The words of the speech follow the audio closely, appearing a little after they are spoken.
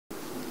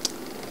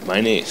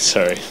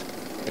Sorry,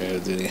 I gotta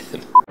do it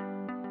again.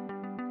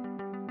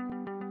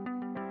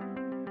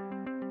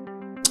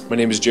 My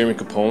name is Jeremy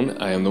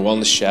Capone. I am the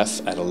wellness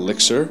chef at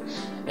Elixir,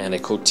 and I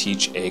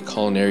co-teach a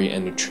culinary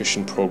and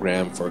nutrition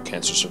program for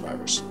cancer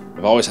survivors.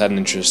 I've always had an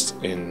interest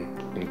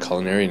in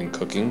culinary and in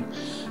cooking.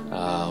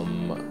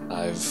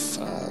 I've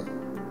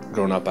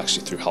grown up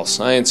actually through health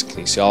science,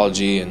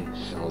 kinesiology, and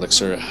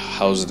Elixir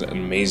housed an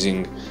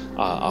amazing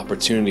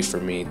opportunity for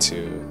me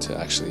to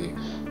actually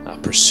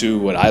pursue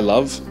what I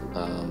love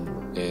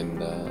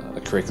in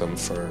a curriculum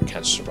for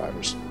cancer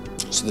survivors.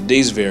 So the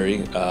days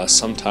vary.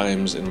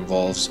 Sometimes it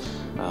involves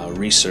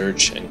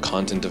research and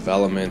content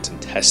development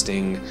and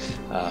testing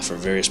for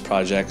various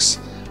projects.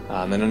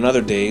 And then on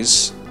other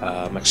days,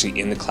 I'm actually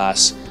in the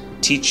class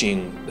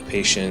teaching the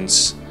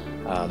patients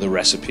the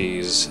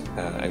recipes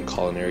and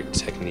culinary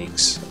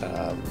techniques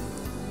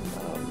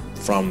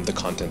from the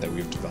content that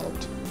we've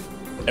developed.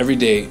 Every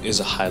day is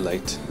a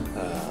highlight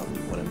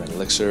when I'm at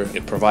Elixir.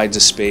 It provides a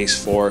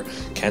space for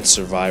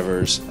cancer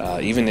survivors,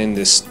 even in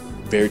this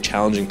very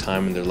challenging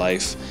time in their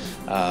life,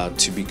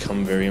 to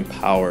become very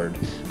empowered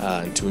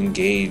and to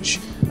engage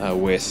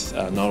with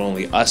not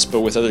only us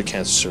but with other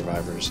cancer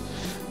survivors.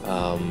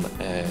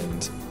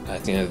 And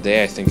at the end of the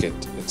day, I think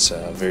it's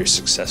a very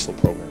successful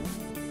program.